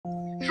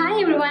Hi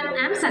everyone,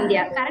 I am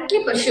Sandhya,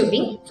 currently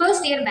pursuing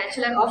first year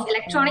Bachelor of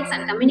Electronics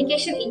and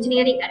Communication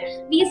Engineering at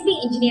VSB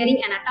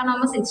Engineering and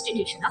Autonomous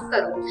Institution of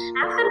Karur.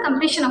 After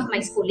completion of my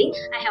schooling,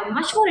 I have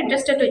much more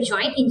interested to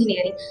join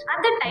engineering.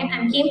 At that time,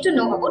 I came to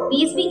know about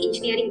VSB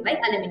Engineering by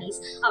alumni.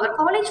 Our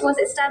college was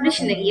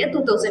established in the year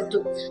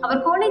 2002.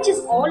 Our college is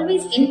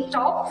always in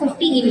top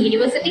 50 in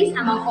universities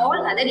among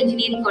all other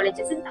engineering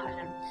colleges in Tamil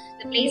Nadu.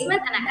 The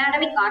placement and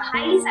academic are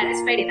highly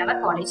satisfied in our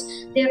college.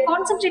 They are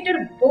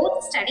concentrated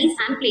both studies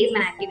and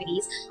placement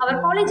activities. Our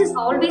college is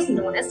always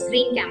known as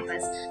Green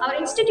Campus. Our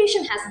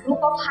institution has a group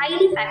of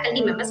highly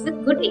faculty members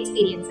with good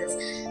experiences.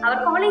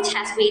 Our college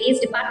has various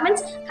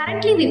departments.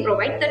 Currently, we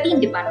provide 13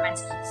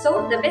 departments.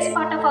 So, the best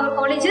part of our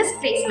college is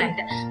placement.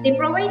 They are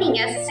providing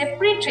us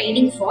separate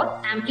training for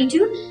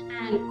amplitude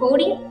and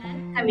coding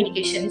and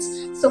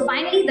communications. So,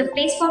 finally, the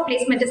place for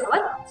placement is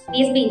our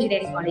VSB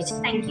Engineering College.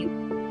 Thank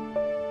you.